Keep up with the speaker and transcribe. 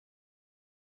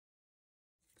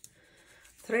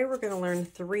Today we're going to learn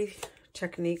 3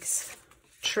 techniques,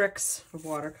 tricks of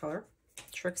watercolor.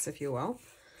 Tricks, if you will.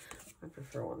 I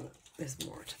prefer one that is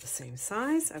more to the same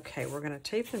size. Okay, we're going to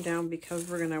tape them down because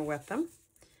we're going to wet them.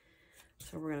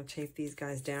 So we're going to tape these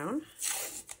guys down.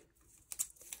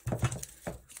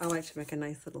 I like to make a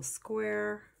nice little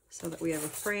square so that we have a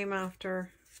frame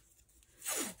after.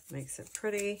 Makes it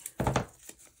pretty.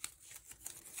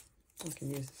 We can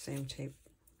use the same tape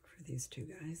for these 2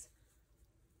 guys.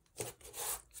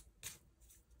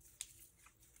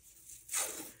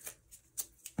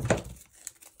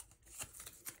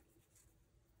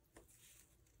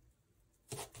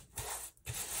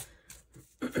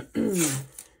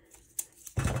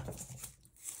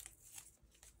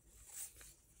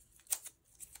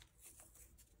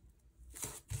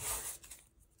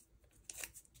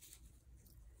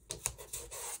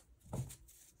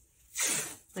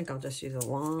 I think I'll just use a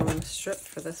long strip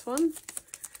for this one.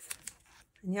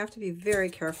 And you have to be very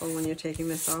careful when you're taking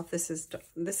this off. This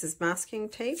is masking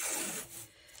tape.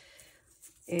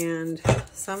 And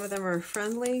some of them are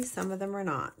friendly, some of them are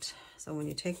not. So when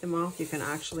you take them off, you can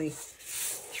actually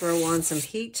throw on some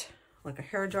heat, like a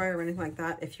hairdryer or anything like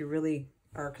that. If you really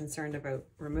are concerned about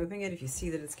removing it, if you see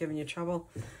that it's giving you trouble,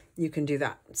 you can do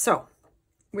that. So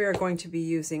we are going to be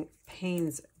using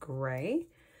Payne's Gray.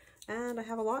 And I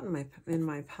have a lot in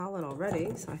my palette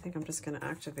already, so I think I'm just going to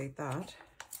activate that.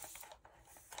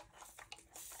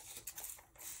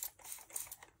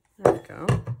 There we go.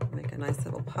 Make a nice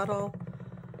little puddle.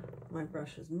 My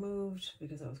brush is moved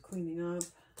because I was cleaning up,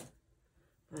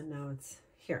 and now it's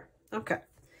here. Okay,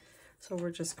 so we're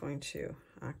just going to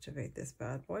activate this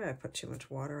bad boy. I put too much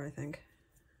water, I think.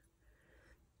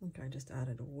 I just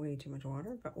added way too much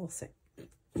water, but we'll see.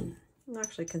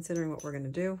 Actually, considering what we're going to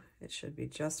do, it should be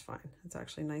just fine. It's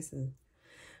actually nice, and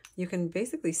you can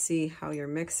basically see how you're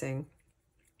mixing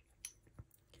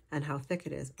and how thick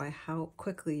it is by how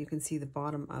quickly you can see the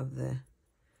bottom of the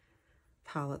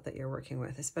palette that you're working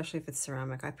with, especially if it's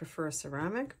ceramic. I prefer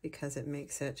ceramic because it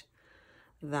makes it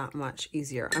that much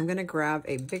easier. I'm going to grab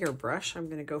a bigger brush. I'm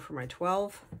going to go for my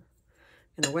 12. I'm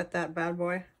going to wet that bad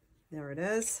boy. There it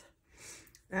is.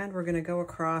 And we're going to go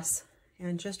across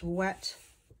and just wet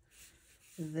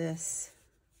this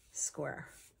square.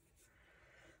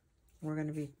 We're going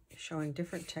to be showing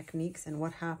different techniques and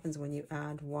what happens when you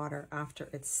add water after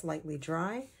it's slightly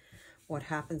dry, what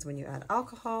happens when you add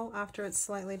alcohol after it's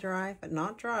slightly dry but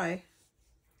not dry,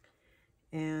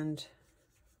 and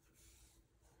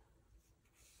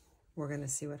we're going to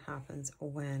see what happens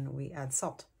when we add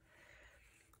salt.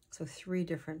 So 3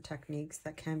 different techniques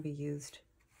that can be used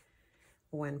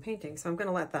when painting. So I'm going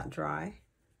to let that dry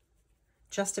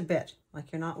just a bit,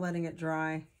 like you're not letting it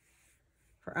dry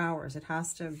for hours. It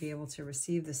has to be able to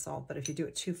receive the salt, but if you do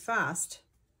it too fast,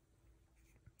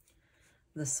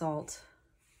 the salt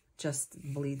just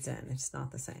bleeds in. It's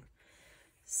not the same.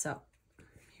 So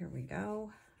here we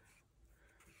go.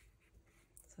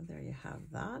 So there you have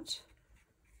that.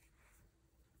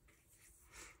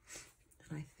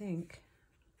 And I think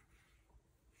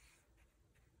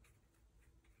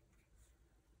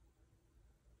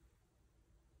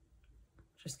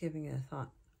just giving it a thought.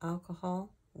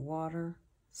 Alcohol, water,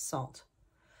 salt.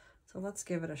 So let's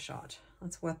give it a shot.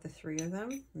 Let's wet the 3 of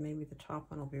them. Maybe the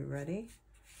top one will be ready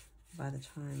by the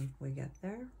time we get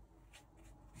there.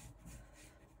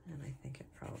 And I think it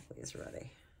probably is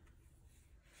ready.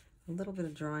 A little bit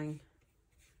of drying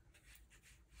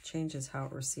changes how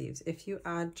it receives. If you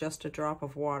add just a drop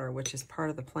of water, which is part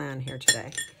of the plan here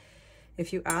today,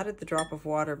 if you added the drop of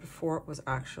water before it was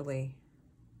actually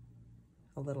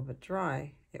a little bit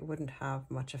dry, it wouldn't have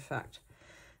much effect.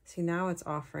 See, now it's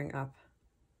offering up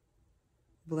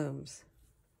blooms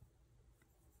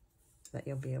that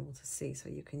you'll be able to see. So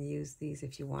you can use these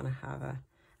if you want to have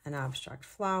an abstract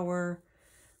flower,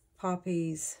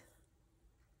 poppies,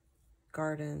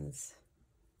 gardens,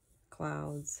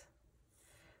 clouds.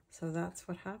 So that's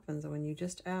what happens when you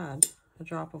just add a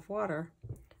drop of water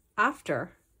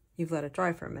after you've let it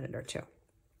dry for a minute or 2.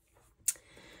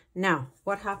 Now,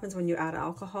 what happens when you add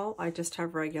alcohol? I just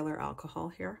have regular alcohol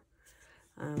here.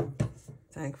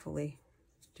 Thankfully,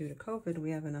 due to COVID, we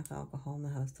have enough alcohol in the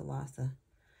house to last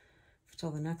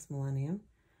till the next millennium.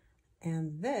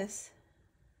 And this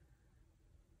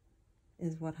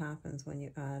is what happens when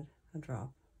you add a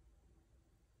drop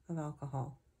of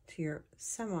alcohol to your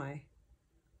semi-dry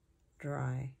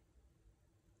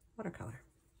watercolor.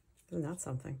 Isn't that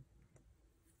something?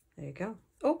 There you go.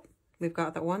 Oh, we've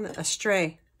got that one, a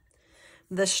stray.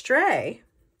 The stray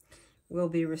will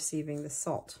be receiving the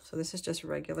salt. So this is just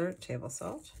regular table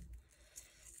salt.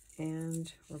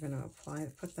 And we're going to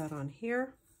put that on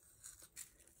here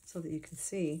so that you can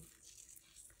see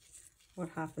what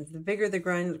happens. The bigger the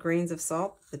grains of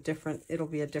salt, the different, it'll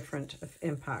be a different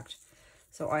impact.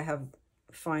 So I have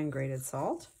fine grated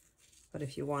salt, but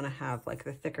if you want to have like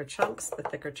the thicker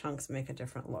chunks make a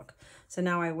different look. So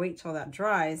now I wait till that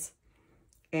dries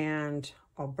and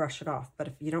I'll brush it off. But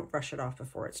if you don't brush it off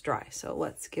before it's dry. So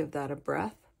let's give that a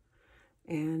breath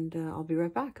and I'll be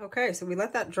right back. Okay, so we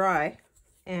let that dry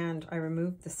and I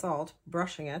removed the salt,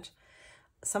 brushing it.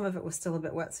 Some of it was still a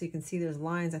bit wet, so you can see there's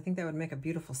lines. I think that would make a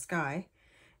beautiful sky.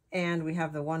 And we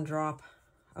have the one drop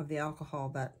of the alcohol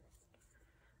that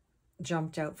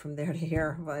jumped out from there to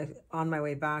here. On my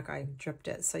way back, I dripped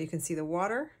it. So you can see the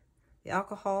water, the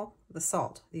alcohol, the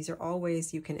salt. These are all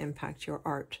ways you can impact your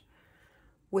art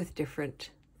with different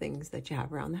things that you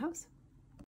have around the house.